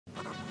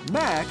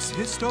Max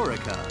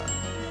Historica.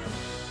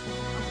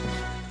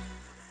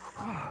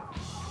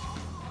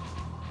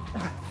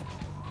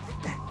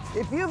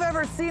 If you've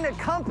ever seen a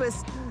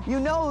compass, you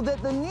know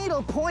that the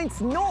needle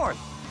points north.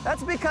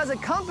 That's because a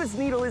compass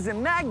needle is a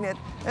magnet,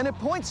 and it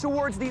points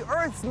towards the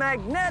Earth's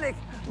magnetic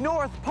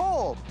North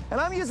Pole. And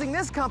I'm using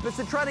this compass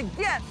to try to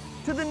get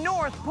to the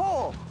North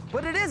Pole.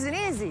 But it isn't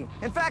easy.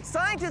 In fact,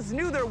 scientists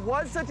knew there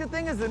was such a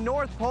thing as the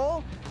North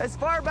Pole as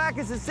far back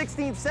as the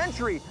 16th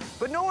century,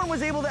 but no one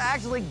was able to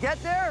actually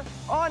get there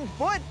on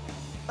foot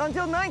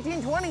until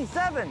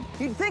 1927.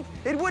 You'd think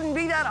it wouldn't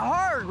be that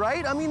hard,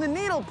 right? I mean, the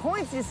needle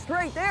points you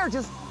straight there.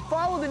 Just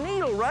follow the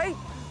needle, right?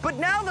 But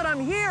now that I'm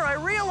here, I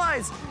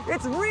realize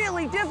it's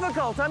really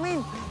difficult. I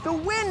mean, the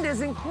wind is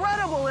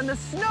incredible and the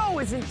snow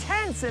is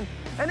intense and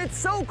it's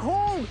so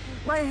cold.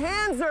 My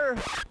hands,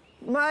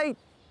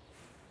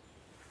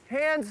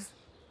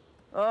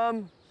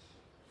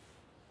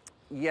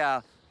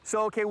 yeah.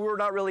 So, okay, we were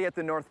not really at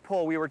the North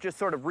Pole. We were just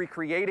sort of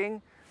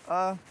recreating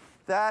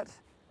that.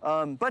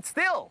 But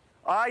still,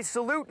 I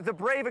salute the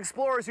brave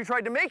explorers who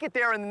tried to make it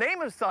there in the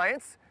name of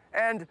science.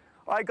 And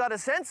I got a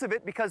sense of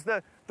it because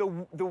the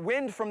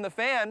wind from the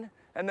fan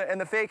and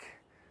the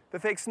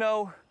fake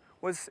snow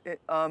was,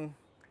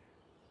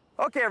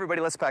 okay,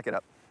 everybody, let's pack it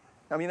up.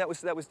 I mean, that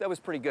was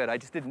pretty good. I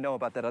just didn't know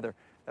about that other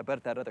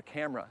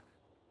camera.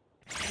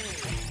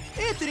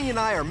 Anthony and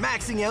I are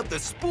maxing out the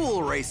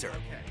Spool Racer.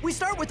 We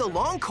start with a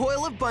long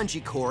coil of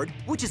bungee cord,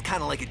 which is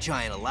kind of like a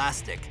giant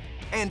elastic,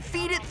 and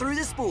feed it through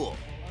the spool.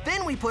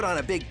 Then we put on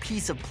a big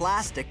piece of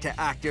plastic to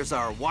act as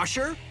our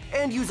washer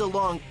and use a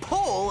long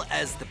pole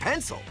as the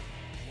pencil.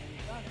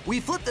 We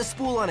flip the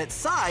spool on its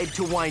side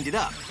to wind it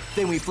up.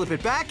 Then we flip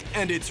it back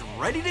and it's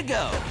ready to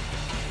go.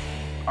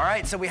 All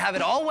right, so we have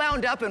it all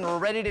wound up and we're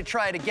ready to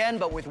try it again,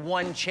 but with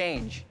one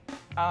change.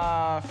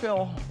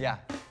 Phil. Yeah.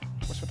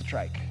 What's with the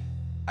trike?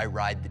 I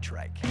ride the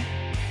trike.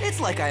 It's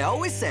like I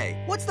always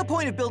say, what's the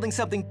point of building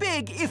something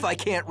big if I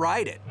can't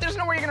ride it? There's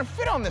no way you're gonna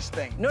fit on this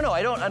thing. No,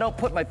 I don't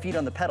put my feet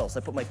on the pedals. I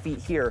put my feet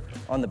here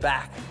on the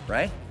back,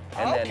 right?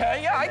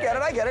 Okay, yeah, I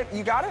get it.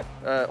 You got it?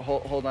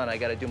 Hold on, I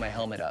gotta do my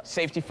helmet up.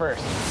 Safety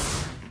first.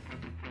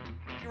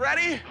 You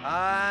ready?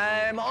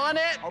 I'm on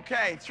it.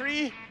 Okay,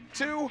 3,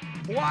 2,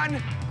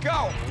 1,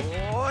 go.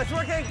 Oh, it's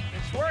working.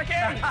 It's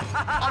working.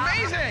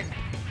 Amazing.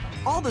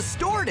 All the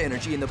stored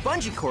energy in the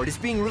bungee cord is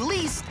being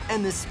released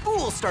and the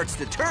spool starts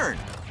to turn.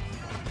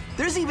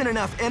 There's even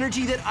enough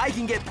energy that I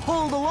can get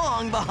pulled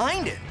along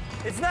behind it.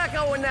 It's not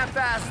going that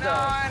fast, though.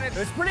 No, and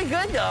it's pretty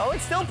good, though.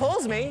 It still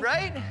pulls me.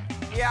 Right?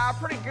 Yeah,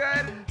 pretty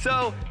good.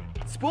 So,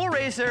 Spool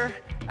Racer,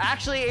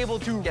 actually able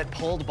to get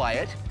pulled by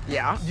it.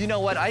 Yeah. You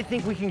know what? I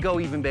think we can go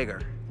even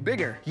bigger.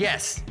 Bigger?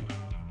 Yes.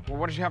 Well,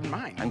 what did you have in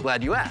mind? I'm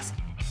glad you asked.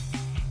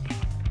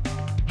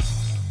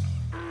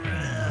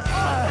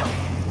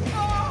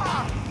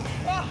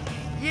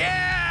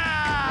 Yeah!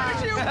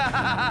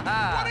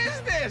 What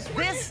is this?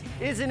 This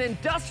is an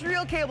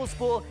industrial cable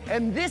spool,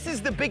 and this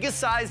is the biggest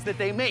size that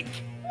they make.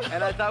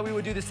 And I thought we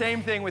would do the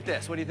same thing with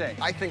this. What do you think?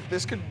 I think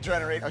this could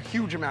generate a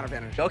huge amount of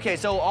energy. Okay,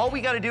 so all we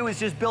gotta do is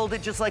just build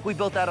it just like we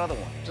built that other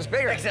one. Just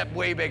bigger. Except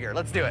way bigger.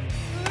 Let's do it.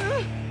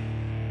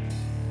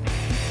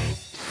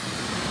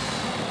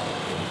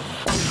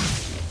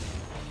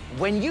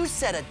 When you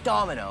set a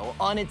domino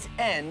on its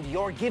end,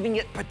 you're giving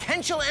it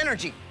potential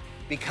energy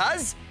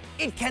because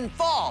it can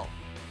fall.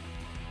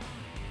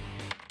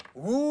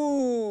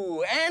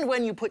 Ooh, and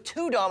when you put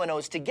two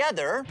dominoes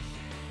together,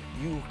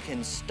 you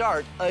can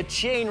start a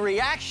chain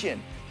reaction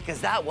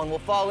because that one will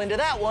fall into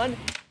that one.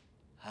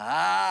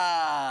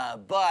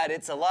 But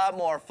it's a lot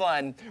more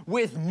fun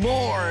with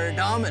more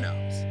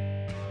dominoes.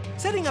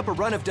 Setting up a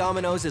run of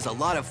dominoes is a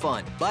lot of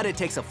fun, but it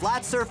takes a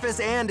flat surface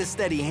and a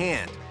steady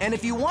hand. And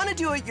if you want to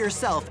do it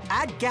yourself,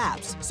 add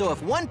gaps, so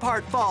if one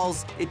part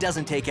falls, it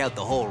doesn't take out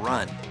the whole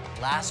run.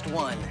 Last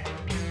one.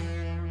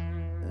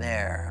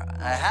 There.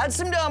 I had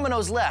some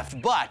dominoes left,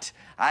 but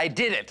I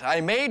did it. I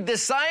made the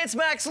Science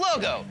Max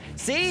logo.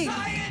 See?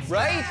 Science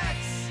right?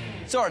 Max!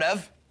 Sort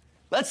of.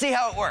 Let's see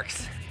how it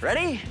works.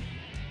 Ready?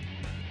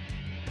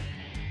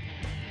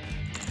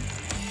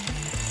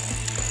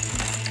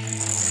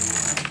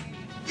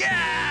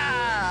 Yeah!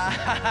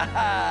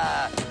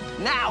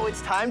 Now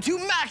it's time to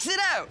max it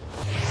out.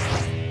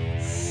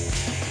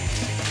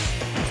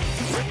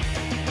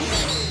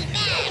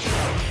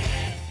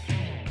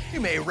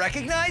 You may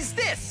recognize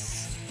this.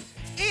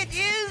 It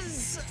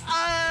is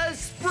a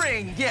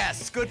spring.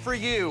 Yes, good for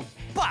you.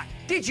 But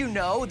did you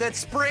know that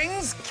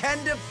springs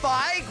can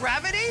defy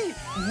gravity?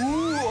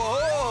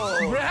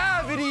 Whoa!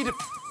 Gravity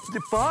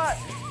defy.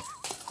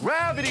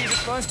 Gravity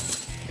defy.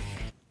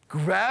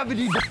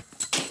 Gravity.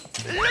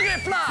 Look at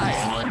it fly!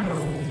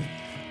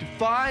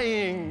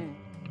 Defying.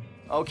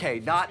 Okay,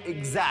 not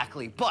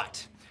exactly,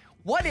 but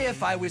what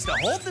if I was to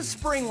hold the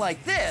spring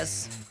like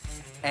this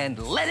and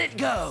let it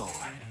go?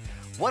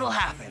 What'll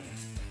happen?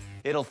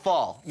 It'll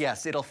fall.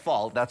 Yes, it'll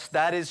fall.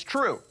 That is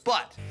true.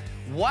 But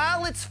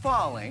while it's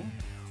falling,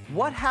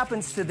 what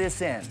happens to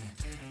this end?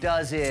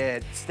 Does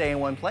it stay in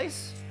one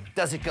place?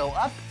 Does it go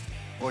up?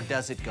 Or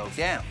does it go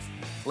down?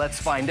 Let's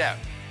find out.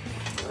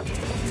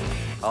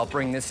 I'll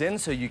bring this in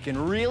so you can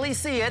really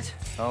see it.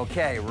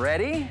 Okay,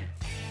 ready?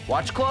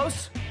 Watch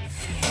close.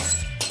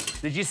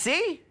 Did you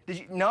see? Did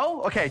you?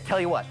 No? Okay, tell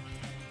you what.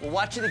 We'll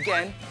watch it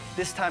again,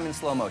 this time in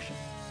slow motion.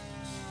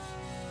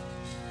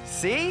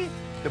 See?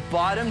 The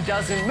bottom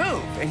doesn't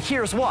move, and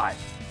here's why.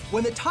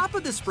 When the top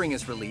of the spring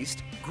is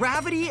released,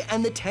 gravity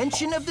and the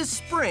tension of the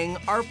spring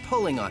are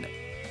pulling on it.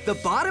 The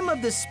bottom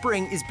of the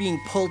spring is being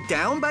pulled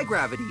down by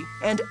gravity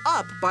and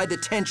up by the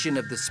tension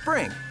of the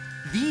spring.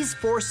 These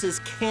forces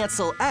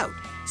cancel out,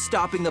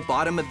 stopping the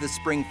bottom of the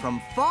spring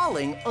from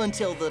falling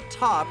until the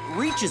top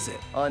reaches it.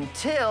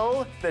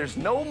 Until there's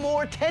no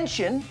more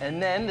tension,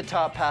 and then the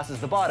top passes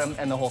the bottom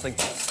and the whole thing.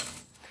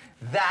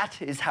 That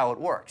is how it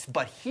works.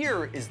 But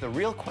here is the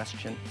real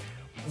question.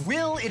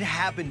 Will it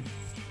happen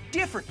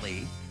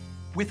differently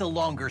with a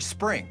longer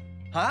spring?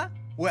 Huh?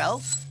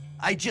 Well,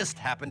 I just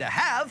happen to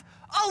have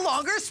a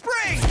longer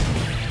spring!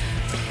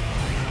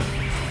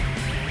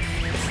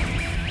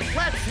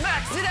 Let's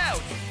max it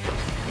out!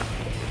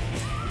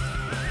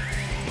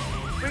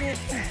 Bring it.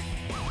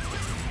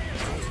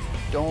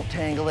 Don't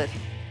tangle it.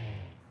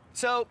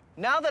 So,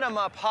 now that I'm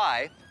up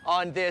high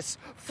on this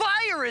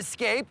fire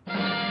escape,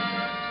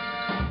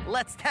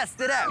 let's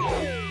test it out.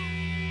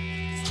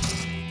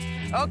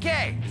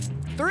 Okay,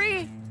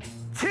 3,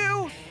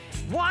 2,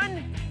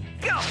 1,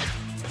 go!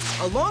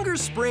 A longer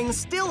spring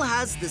still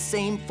has the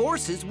same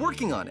forces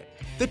working on it.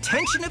 The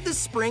tension of the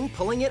spring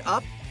pulling it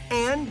up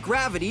and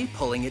gravity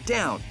pulling it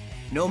down.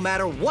 No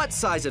matter what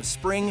size of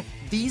spring,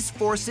 these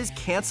forces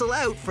cancel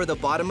out for the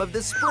bottom of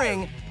the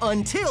spring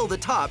until the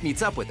top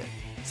meets up with it.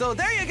 So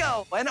there you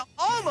go, an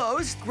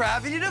almost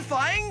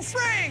gravity-defying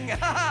spring!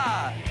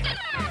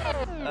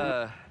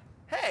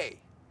 Hey,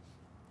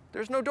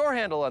 there's no door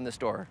handle on this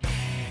door.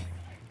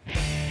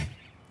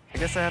 I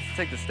guess I have to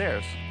take the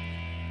stairs.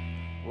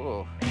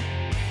 Whoa.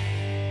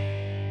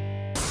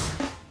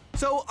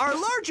 So our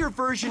larger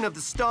version of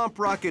the Stomp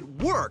Rocket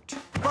worked,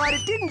 but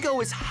it didn't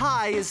go as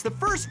high as the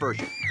first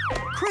version.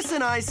 Chris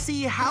and I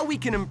see how we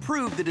can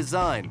improve the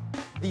design.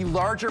 The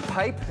larger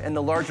pipe and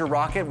the larger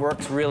rocket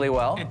works really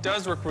well. It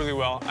does work really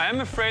well. I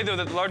am afraid, though,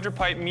 that the larger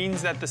pipe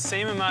means that the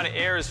same amount of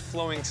air is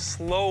flowing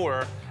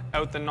slower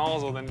out the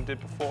nozzle than it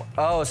did before.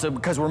 Oh, so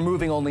because we're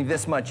moving only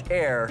this much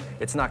air,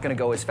 it's not going to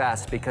go as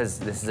fast because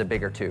this is a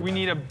bigger tube. We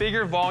need a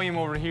bigger volume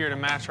over here to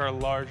match our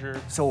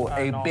larger So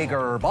a nozzle.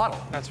 bigger bottle.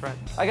 That's right.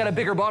 I got a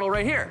bigger bottle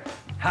right here.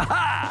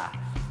 Ha-ha!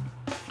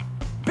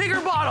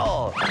 Bigger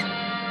bottle!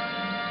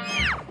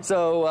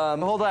 So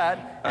hold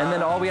that, and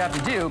then all we have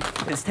to do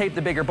is tape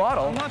the bigger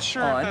bottle I'm not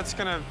sure on. if that's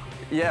gonna...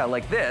 Yeah,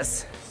 like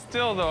this.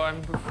 Still, though,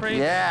 I'm crazy.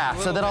 Yeah,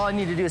 so then all I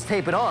need to do is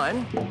tape it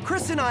on.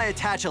 Chris and I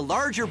attach a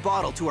larger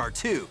bottle to our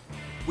tube.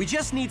 We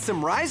just need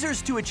some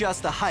risers to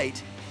adjust the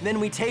height,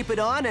 then we tape it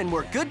on and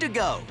we're good to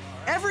go.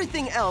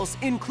 Everything else,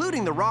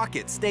 including the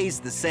rocket, stays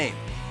the same.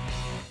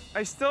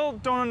 I still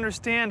don't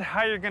understand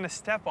how you're gonna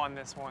step on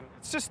this one.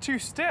 It's just too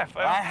stiff.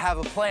 I have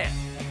a plan.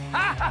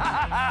 Ha ha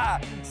ha ha!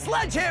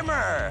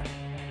 Sledgehammer!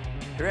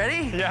 You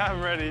ready? Yeah,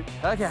 I'm ready.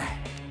 Okay.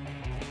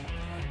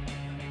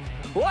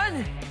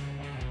 1,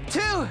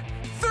 2,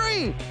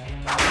 3!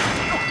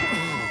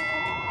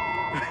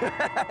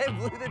 It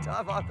blew the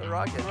top off the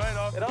rocket. Right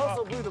off it the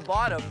also top. blew the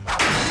bottom.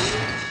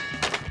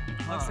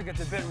 Looks like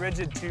it's a bit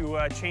rigid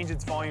to change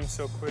its volume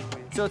so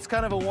quickly. So it's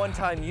kind of a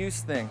one-time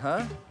use thing,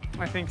 huh?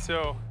 I think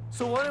so.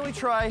 So why don't we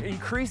try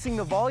increasing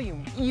the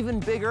volume? Even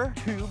bigger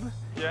tube,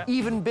 Yeah.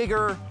 even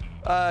bigger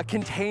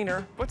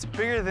container. What's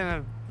bigger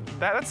than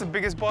that's the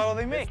biggest bottle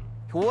they make.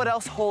 What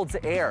else holds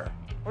air?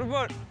 What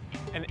about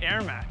an air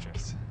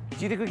mattress?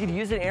 Do you think we could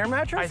use an air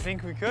mattress? I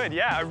think we could,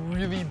 yeah, a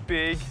really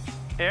big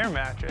air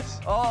mattress.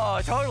 Oh,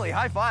 totally,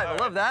 high five, I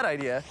love that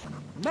idea.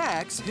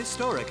 Max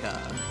Historica.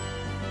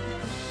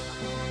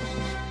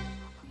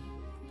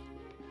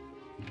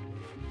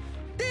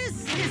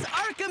 This is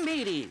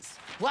Archimedes.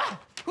 What?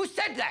 Who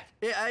said that?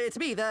 It's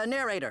me, the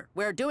narrator.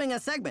 We're doing a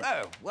segment.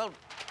 Oh, well,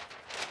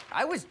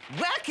 I was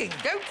working.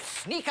 Don't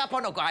sneak up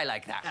on a guy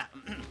like that.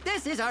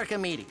 This is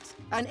Archimedes,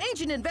 an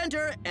ancient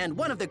inventor and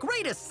one of the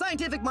greatest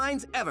scientific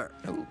minds ever.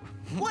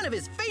 One of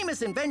his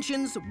famous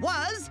inventions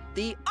was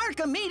the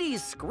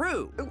Archimedes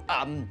Screw,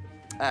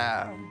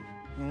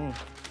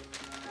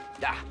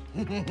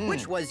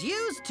 which was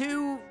used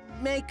to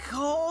make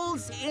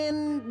holes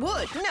in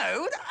wood.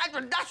 No,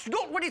 that's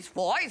not what it's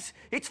for.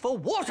 It's for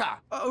water.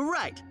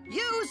 Right,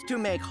 used to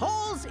make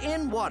holes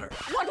in water.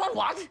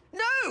 What?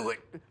 No!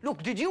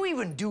 Look, did you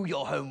even do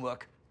your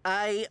homework?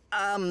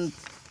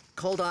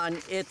 Hold on,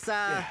 it's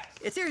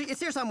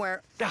here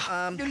somewhere.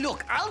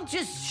 Look, I'll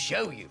just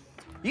show you.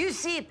 You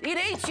see, in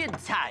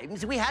ancient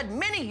times, we had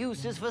many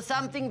uses for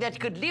something that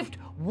could lift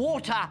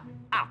water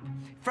up.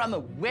 From a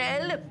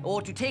well,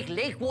 or to take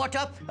lake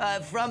water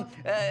from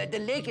the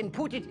lake and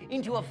put it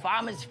into a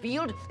farmer's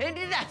field, and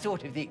that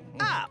sort of thing.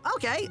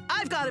 Okay,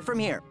 I've got it from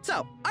here.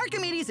 So,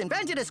 Archimedes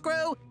invented a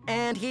screw,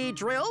 and he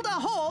drilled a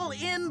hole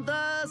in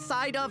the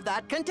side of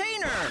that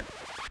container.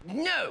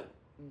 No,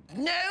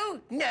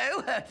 No.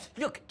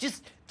 Look,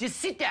 just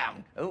sit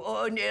down.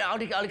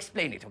 I'll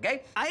explain it,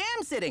 okay? I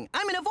am sitting.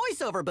 I'm in a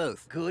voiceover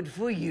booth. Good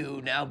for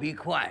you. Now be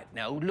quiet.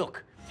 Now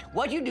look.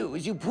 What you do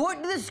is you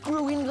put the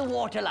screw into the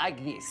water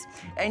like this,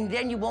 and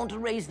then you want to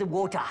raise the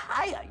water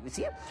higher, you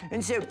see?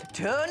 And so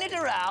turn it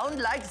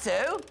around like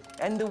so,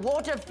 and the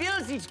water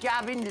fills each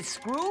gap in the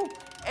screw,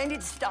 and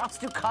it starts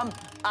to come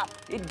up.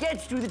 It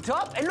gets to the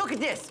top, and look at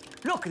this.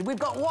 Look, we've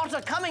got water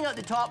coming at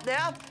the top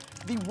there.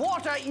 The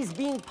water is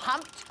being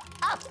pumped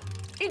up.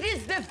 It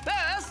is the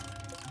first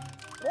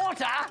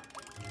water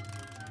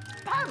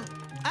pump.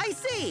 I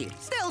see.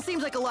 Still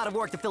seems like a lot of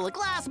work to fill a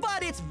glass,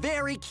 but it's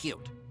very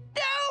cute.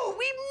 No,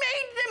 we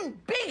made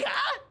them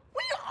bigger.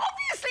 We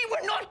obviously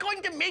were not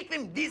going to make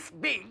them this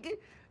big.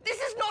 This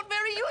is not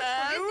very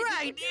useful.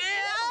 Right.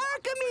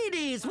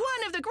 Archimedes,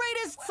 one of the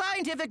greatest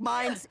scientific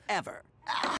minds ever.